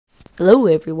Hello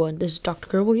everyone, this is Dr.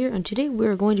 Kerbal here, and today we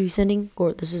are going to be sending,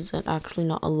 or this is actually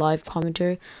not a live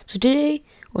commentary. So today,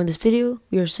 or in this video,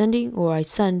 we are sending, or I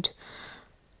sent,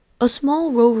 a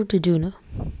small rover to Duna,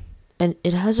 and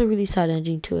it has a really sad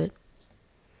ending to it.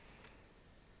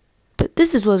 But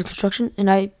this is the construction, and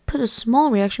I put a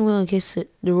small reaction wheel in case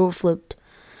the rover flipped,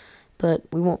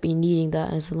 but we won't be needing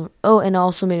that as the. Oh, and I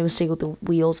also made a mistake with the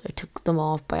wheels. I took them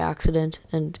off by accident,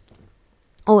 and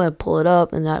I pull it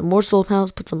up and add more solar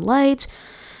panels, put some lights.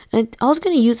 And I was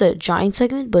going to use that giant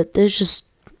segment, but it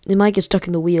might get stuck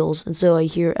in the wheels. And so I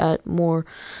here add more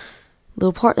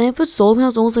little part. And I put solar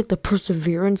panels almost like the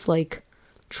Perseverance, like,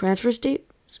 transfer state.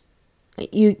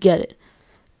 You get it.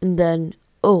 And then,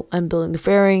 I'm building the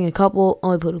fairing, a couple.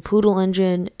 I put a Poodle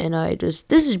engine. And this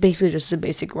is basically just a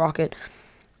basic rocket.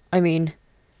 You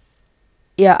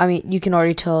can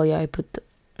already tell, I put the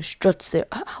struts there.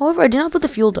 However, I did not put the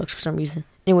fuel ducts for some reason.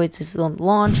 Anyways, this is on the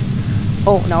launch.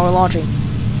 Oh, now we're launching.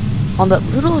 On that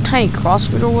little tiny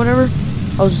crossfit or whatever,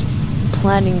 I was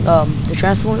planning the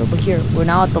transformer, but here, we're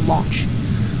now at the launch.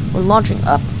 We're launching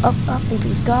up into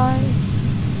the sky.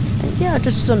 And yeah,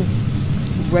 just some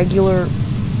regular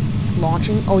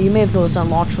launching. Oh, you may have noticed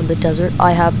on launch from the desert,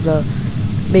 I have the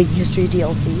Making History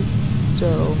DLC.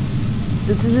 So,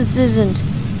 this isn't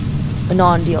a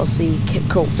non-DLC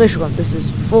Kerbal social run. This is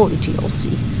fully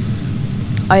TLC.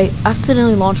 I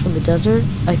accidentally launched from the desert.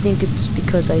 I think it's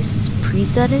because I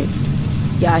preset it.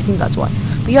 Yeah, I think that's why.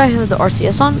 But yeah, I have the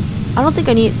RCS on.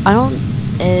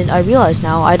 And I realize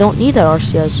now I don't need that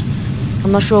RCS.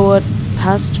 I'm not sure what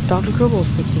past Dr. Kerbal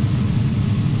is thinking.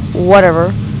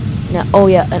 Whatever. Now,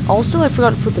 and also I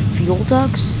forgot to put the fuel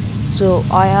ducts. So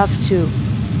I have to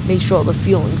make sure all the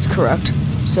fueling's correct.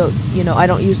 So, I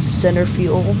don't use the center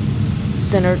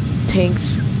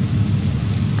tanks,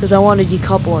 because I want to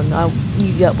decouple, and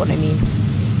you get what I mean.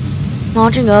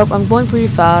 Launching up, I'm going pretty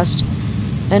fast,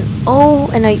 and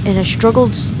I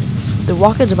struggled. The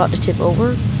rocket's about to tip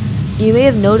over. You may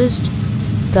have noticed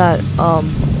that I'm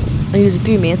using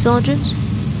 3 main cell engines.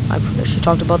 I should have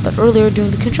talked about that earlier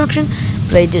during the construction,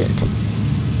 but I didn't.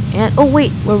 And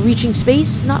we're reaching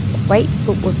space. Not quite,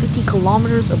 but we're 50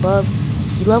 kilometers above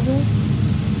sea level.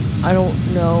 I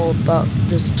don't know about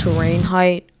this terrain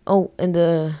height.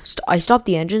 I stopped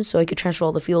the engine so I could transfer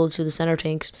all the fuel to the center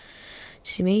tanks.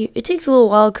 See me? It takes a little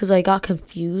while because I got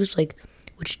confused, like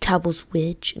which tab was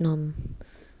which, and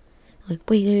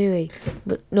wait.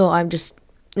 But no, and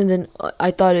then I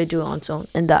thought I'd do it on its own,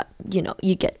 and that,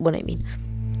 you get what I mean.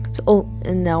 So,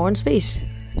 and now we're in space,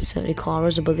 70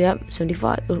 kilometers above the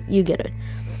 75. Oh, you get it.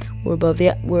 We're above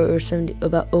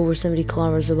about over 70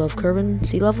 kilometers above Kerbal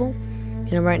sea level.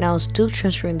 And right now, still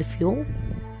transferring the fuel.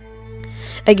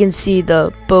 I can see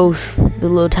both the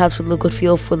little tabs with liquid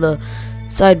fuel for the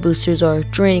side boosters are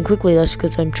draining quickly. That's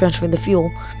because I'm transferring the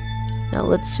fuel. Now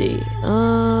let's see.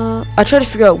 I try to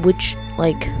figure out which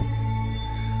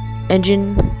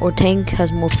engine or tank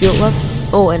has more fuel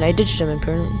left. Oh, and I ditched them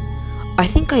apparently. I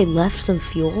think I left some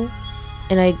fuel,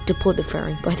 and I deployed the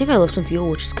fairing. But I think I left some fuel,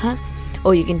 which is kind of.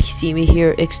 Oh, you can see me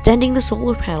here extending the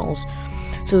solar panels.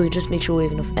 So we just make sure we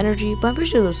have enough energy. But I'm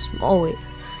pretty sure the small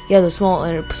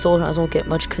solar panels won't get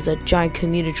much because that giant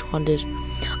Commemtary did.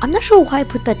 I'm not sure why I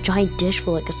put that giant dish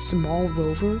for a small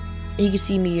rover. And you can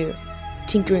see me here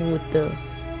tinkering with the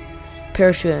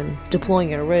parachute and deploying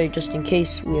it already just in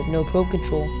case we have no probe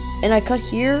control. And I cut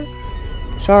here.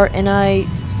 Sorry, and I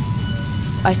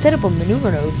set up a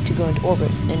maneuver node to go into orbit,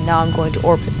 and now I'm going to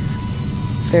orbit.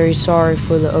 Very sorry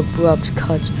for the abrupt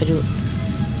cuts.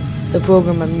 The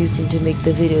program I'm using to make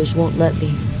the videos won't let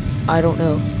me. I don't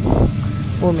know.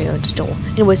 Or maybe I just don't want.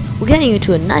 Anyways, we're getting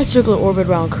into a nice circular orbit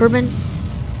around Kerbal.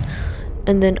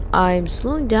 And then I'm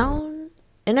slowing down,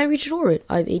 and I reach an orbit.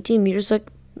 I have 18 meters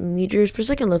per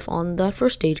second left on that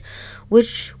first stage,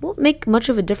 which won't make much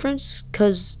of a difference,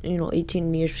 because, 18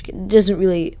 meters per second doesn't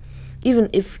really. Even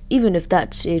if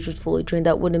that stage was fully drained,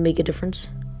 that wouldn't make a difference.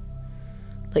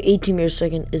 18 meters per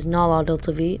second is not a lot of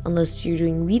delta V unless you're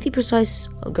doing really precise.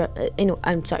 Anyway,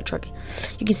 I'm sidetracking.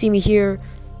 You can see me here.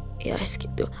 Yeah, I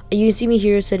skipped through. You can see me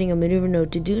here setting a maneuver node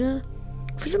to Duna.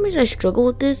 For some reason, I struggle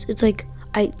with this. It's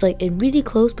I'm really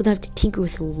close, but I have to tinker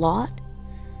with a lot.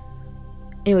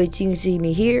 Anyway, so you can see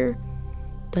me here.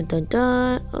 Dun dun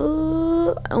dun.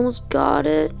 Oh, I almost got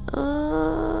it.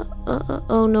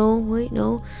 Oh no, wait,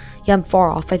 no. Yeah, I'm far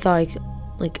off. I thought I could,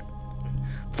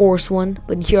 force one,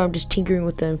 but here I'm just tinkering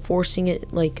with it and forcing it,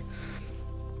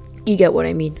 you get what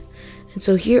I mean. And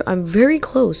so here I'm very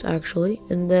close actually,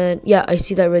 and then I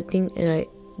see that red thing, and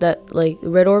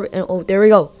red orbit, and there we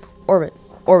go, orbit,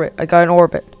 I got an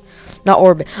orbit, not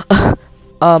orbit,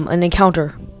 an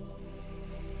encounter.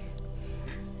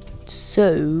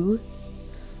 So,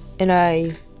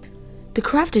 the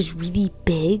craft is really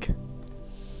big,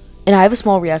 and I have a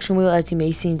small reaction wheel, as you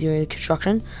may see during the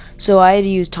construction. So I had to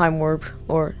use time warp,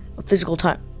 or physical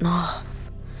time. I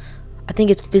think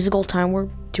it's physical time warp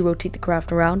to rotate the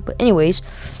craft around. But anyways,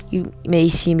 you may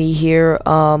see me here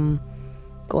going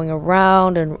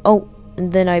around, and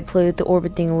then I play with the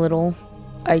orbit thing a little.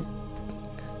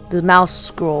 The mouse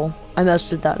scroll, I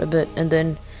messed with that a bit,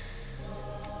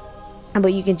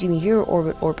 but you can see me here,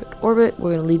 orbit. We're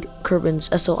gonna leave Kerbin's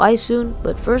SLI soon,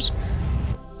 but first,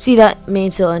 see that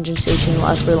main sail engine station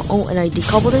last for long. And I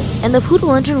decoupled it, and the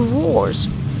Poodle engine roars.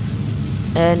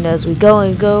 And as we go,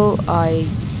 I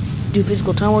do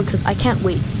physical time work because I can't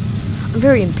wait. I'm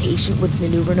very impatient with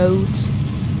maneuver nodes.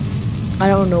 I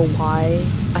don't know why.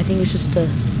 I think it's just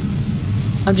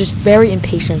I'm just very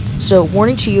impatient. So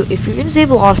warning to you, if you're gonna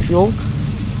save a lot of fuel,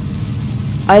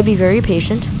 I'd be very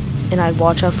patient, and I'd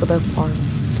watch out for the arm.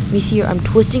 Let me see here, I'm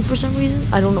twisting for some reason.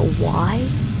 I don't know why.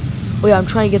 Oh yeah, I'm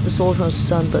trying to get the solar panels to the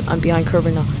sun, but I'm behind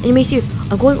Kerbal now. And you may see here,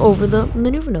 I'm going over the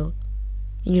maneuver node.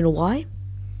 And you know why?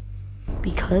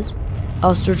 Because I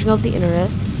was searching up the internet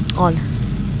I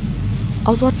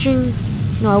was searching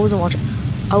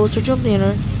up the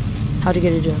internet how to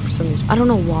get a Duna for some reason. I don't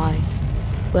know why,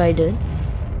 but I did.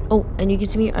 Oh, and you can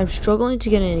see me, I'm struggling to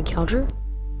get an encounter.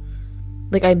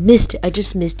 Like, I missed it. I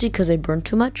just missed it because I burned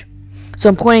too much. So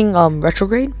I'm playing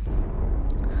retrograde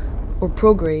or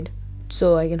prograde,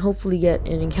 so I can hopefully get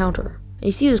an encounter. And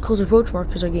you see those close approach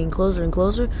markers are getting closer and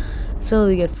closer, and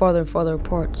slowly get farther and farther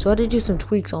apart. So I had to do some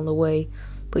tweaks on the way,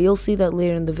 but you'll see that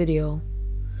later in the video.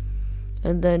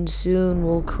 And then soon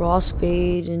we'll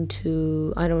crossfade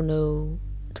into, I don't know,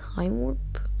 time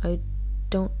warp? I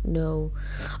don't know.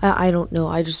 I don't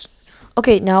know.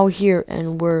 Okay, now we're here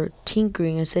and we're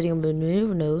tinkering and setting up a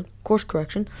maneuver node, course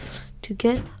correction, to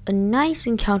get a nice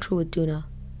encounter with Duna,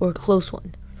 or a close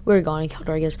one. We already got an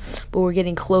encounter, I guess, but we're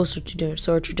getting closer to Duna,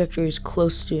 so our trajectory is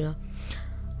close to Duna.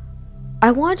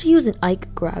 I wanted to use an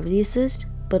Ike gravity assist,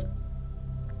 but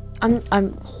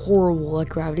I'm horrible at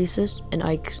gravity assist and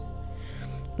Ike's,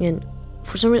 and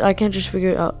for some reason I can't just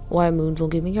figure out why moons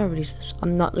won't give me gravity assist.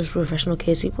 I'm not those professional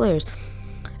KSP players.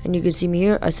 And you can see me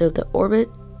here, I set up the orbit,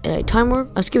 and I time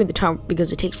warp. I'm skipping the time warp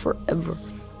because it takes forever.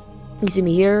 You see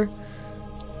me here,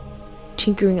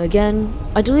 tinkering again.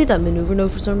 I deleted that maneuver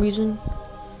node for some reason.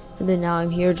 And then now I'm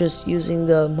here just using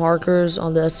the markers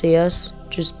on the SAS,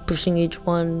 just pushing each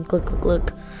one, click, click,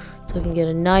 click, so I can get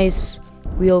a nice,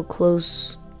 real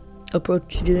close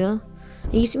approach to Duna.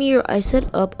 And you see me here, I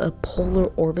set up a polar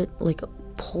orbit, like a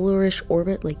polarish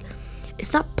orbit. Like,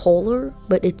 it's not polar,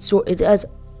 but it has,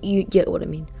 you get what I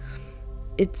mean.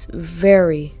 It's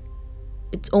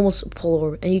almost a polar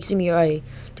orbit. And you can see me here, I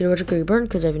did a retrograde burn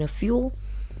because I have enough fuel.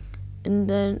 And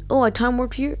then, I time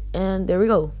warped here, and there we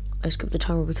go. I skipped the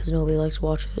timer because nobody likes to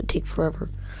watch it take forever.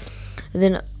 And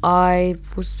then I,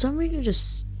 for some reason,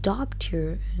 just stopped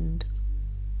here. And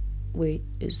wait,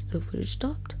 is the footage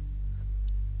stopped?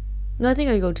 No, I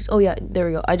think I go to. Oh yeah, there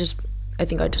we go. I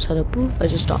think I just had a boop. I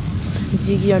just stopped. And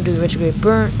so you can do the retrograde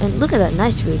burn, and look at that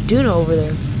nice view, Duna over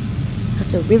there.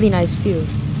 That's a really nice view.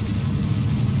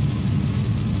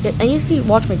 Yeah, and if you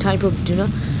watch my tiny probe Duna,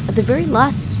 at the very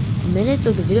last minutes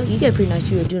of the video, you get a pretty nice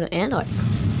view of Duna and Ike.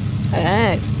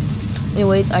 Hey.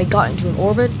 Anyways, I got into an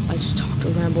orbit. I just talked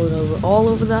and rambled all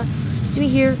over that. See me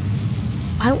here.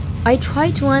 I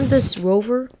tried to land this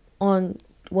rover on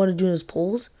one of Duna's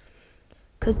poles,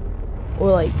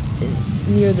 or like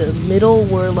near the middle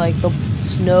where like the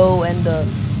snow and the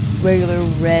regular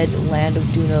red land of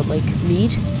Duna like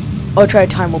meet. I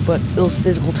tried time warp, but it was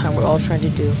physical time warp I was trying to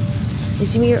do. You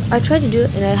see me here? I tried to do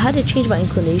it, and I had to change my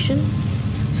inclination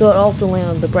so it also land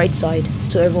on the bright side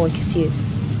so everyone can see it.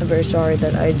 I'm very sorry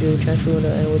that I drew a transfer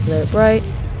window and it wasn't that bright.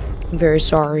 I'm very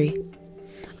sorry.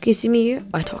 Okay, see me here?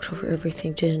 I talked over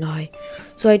everything, didn't I?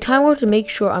 So I time warped to make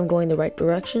sure I'm going the right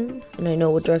direction, and I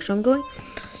know what direction I'm going.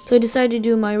 So I decided to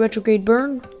do my retrograde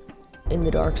burn in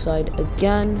the dark side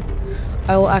again.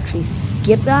 I will actually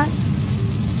skip that,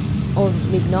 or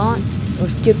maybe not, or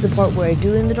skip the part where I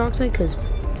do in the dark side because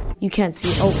you can't see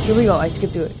it. Oh, here we go. I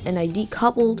skipped through it, and I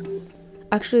decoupled.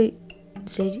 Actually,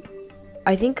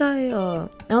 I think I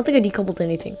don't think I decoupled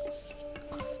anything.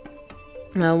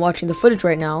 And I'm watching the footage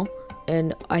right now,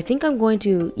 and I think I'm going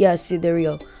to, yeah, see, there we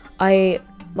go. My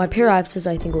parallaxes,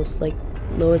 I think, was like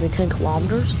lower than 10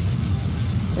 kilometers,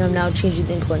 and I'm now changing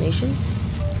the inclination,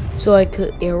 so I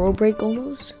could aero brake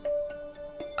almost.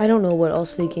 I don't know what I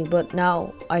was thinking, but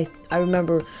now I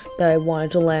remember that I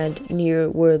wanted to land near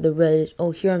where the red,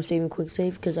 here I'm saving quick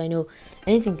save, because I know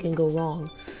anything can go wrong.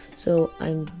 So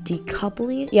I'm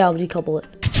decoupling it. Yeah, I'll decouple it.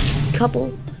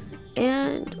 Decouple.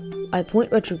 And I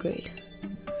point retrograde.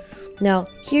 Now,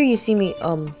 here you see me,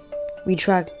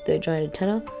 retract the giant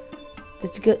antenna.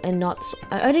 That's good, and not,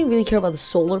 I didn't really care about the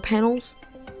solar panels.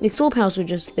 The solar panels are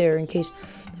just there in case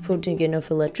people didn't get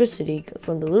enough electricity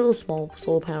from the little small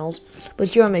solar panels. But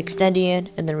here I'm extending it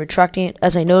and then retracting it.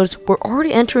 As I noticed, we're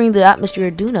already entering the atmosphere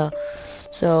of Duna.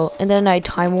 So, and then I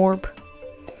time warp.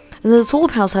 And then the solar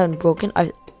panels haven't broken.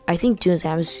 I think Duna's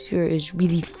atmosphere is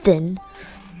really thin.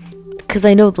 Because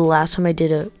I know the last time I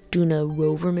did a Duna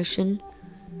Rover mission,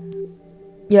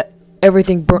 yeah,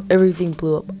 everything blew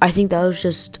up. I think that was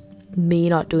just me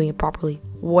not doing it properly.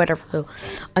 Whatever though.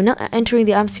 I'm not entering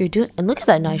the atmosphere of Duna, and look at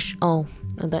that nice, oh,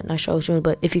 not that nice shot I was doing,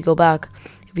 but if you go back,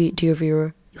 to your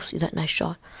viewer, you'll see that nice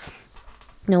shot.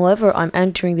 However, I'm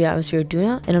entering the atmosphere of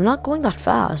Duna, and I'm not going that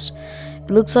fast.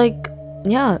 It looks like,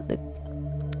 yeah,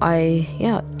 I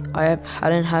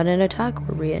hadn't had an attack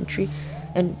or re-entry.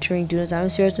 Entering Duna's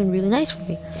atmosphere has been really nice for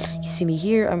me. You see me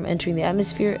here, I'm entering the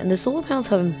atmosphere, and the solar panels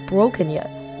haven't broken yet,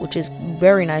 which is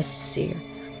very nice to see here.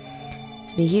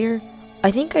 See me here.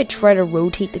 I think I try to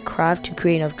rotate the craft to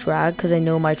create enough drag, because I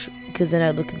know because then I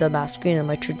look at the map screen and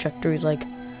my trajectory is like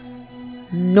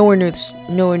nowhere near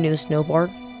the snow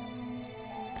part.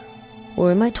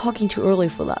 Or am I talking too early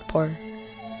for that part?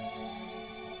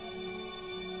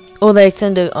 Oh, they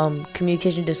extended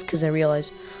communication disc because I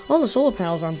realized, oh, the solar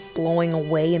panels aren't blowing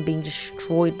away and being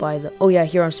destroyed by the. Oh yeah,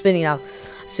 here I'm spinning now.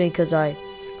 I'm spinning because I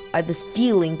have this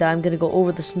feeling that I'm gonna go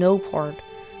over the snow part.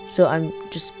 So I'm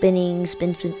just spinning,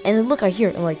 spin, and then look, I hear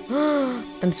it. I'm like, oh,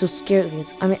 I'm so scared of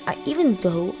it. I mean, even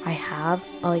though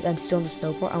I'm still in the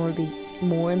snow part, I want to be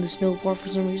more in the snow part for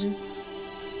some reason.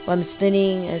 But I'm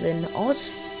spinning, and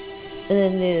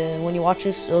then when you watch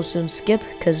this, it'll soon skip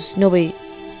because you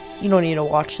don't need to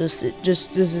watch this. This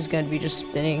is gonna be just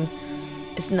spinning.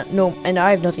 It's not and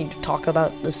I have nothing to talk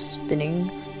about the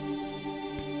spinning.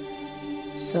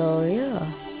 So yeah.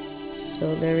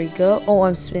 So there we go. Oh,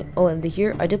 I'm spinning. Oh, and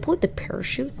here I deployed the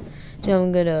parachute. So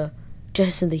I'm gonna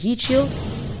jettison the heat shield,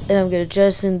 and I'm gonna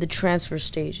jettison the transfer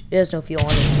stage. It has no fuel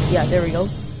on it. Yeah, there we go.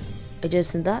 I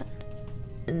jettisoned that,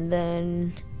 and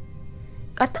then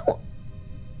I thought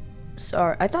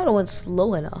it went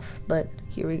slow enough, but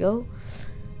here we go.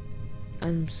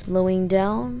 I'm slowing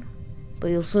down, but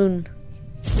you'll soon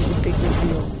get a big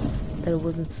reveal that it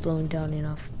wasn't slowing down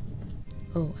enough.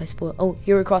 Oh, I spoiled. Oh,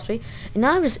 here we're crossfade. And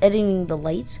now I'm just editing the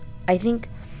lights. I think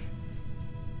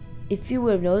if you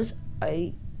would have noticed,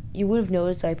 you would have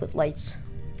noticed I put lights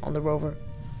on the rover.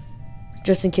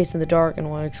 Just in case in the dark and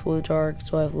want to explore the dark,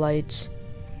 so I have lights.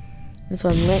 And so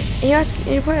I'm lit. And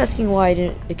you're probably asking why I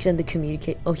didn't extend the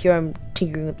communicate. Oh, here I'm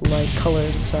tinkering with the light,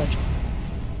 colors and such.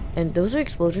 And those are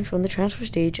explosions from the transfer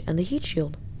stage and the heat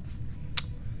shield.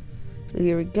 So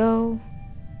here we go.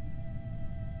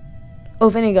 Oh,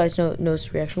 if any of you guys notice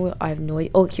the reaction wheel, I have no idea.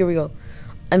 Oh, here we go.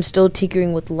 I'm still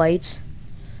tinkering with lights.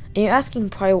 And you're asking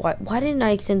probably why didn't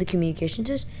I extend the communications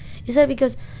disc? Is that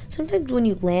because sometimes when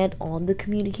you land on the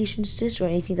communications disc or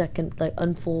anything that can like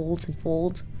unfolds and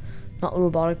folds, not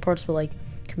robotic parts, but like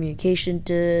communication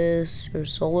discs or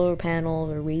solar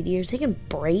panels or radiators, they can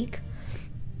break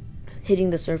hitting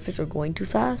the surface or going too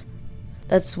fast.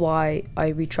 That's why I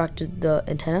retracted the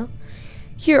antenna.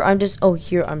 Here I'm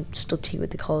still tinkering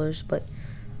with the colors, but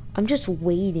I'm just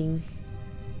waiting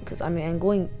because I'm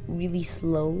going really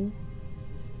slow.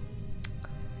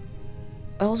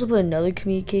 I also put another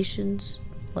communications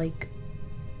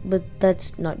but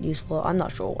that's not useful. I'm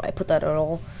not sure why I put that at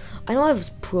all. I know I have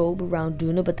a probe around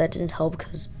Duna, but that didn't help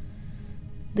because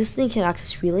this thing can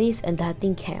access relays and that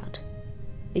thing can't.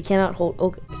 It cannot hold.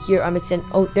 Oh, here I'm extending.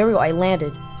 Oh, there we go. I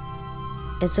landed,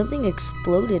 and something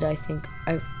exploded. I think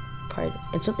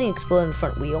and something exploded in the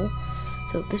front wheel.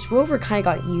 So this rover kind of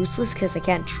got useless because I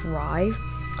can't drive.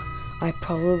 I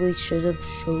probably should have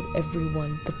showed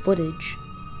everyone the footage.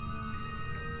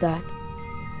 That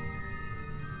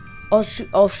I'll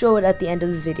show it at the end of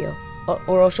the video,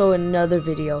 or I'll show it in another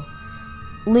video.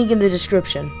 Link in the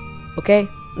description. Okay,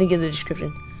 link in the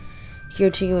description. Here,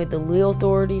 taking with the wheel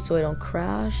authority so I don't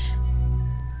crash.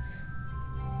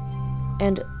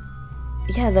 And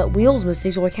yeah, that wheel's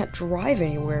missing, so I can't drive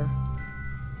anywhere.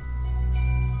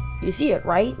 You see it,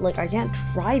 right? Like, I can't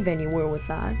drive anywhere with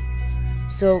that.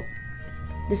 So,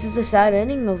 this is the sad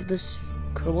ending of this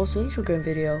Kerbal Space Program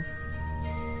video.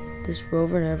 This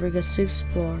rover never gets to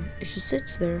explore. It just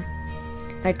sits there.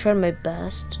 And I tried my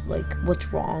best, like,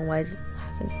 what's wrong? Why is it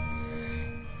happening?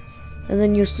 And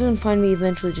then you'll soon find me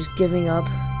eventually just giving up.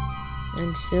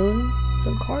 And soon,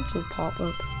 some cards will pop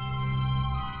up.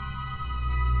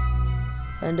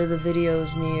 End of the video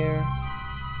is near.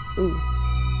 Ooh.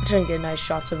 I'm trying to get nice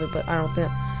shots of it, but I don't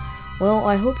think. Well,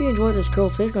 I hope you enjoyed this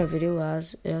Kerbal Playground video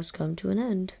as it has come to an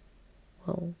end.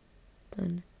 Well,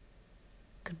 then,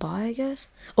 goodbye, I guess.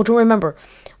 Oh, to remember,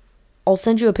 I'll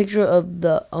send you a picture of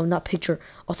the, oh, not picture,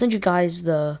 I'll send you guys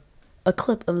a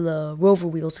clip of the Rover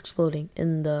wheels exploding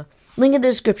in the link in the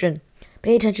description.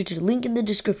 Pay attention to the link in the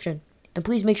description. And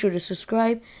please make sure to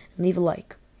subscribe and leave a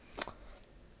like.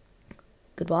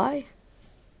 Goodbye.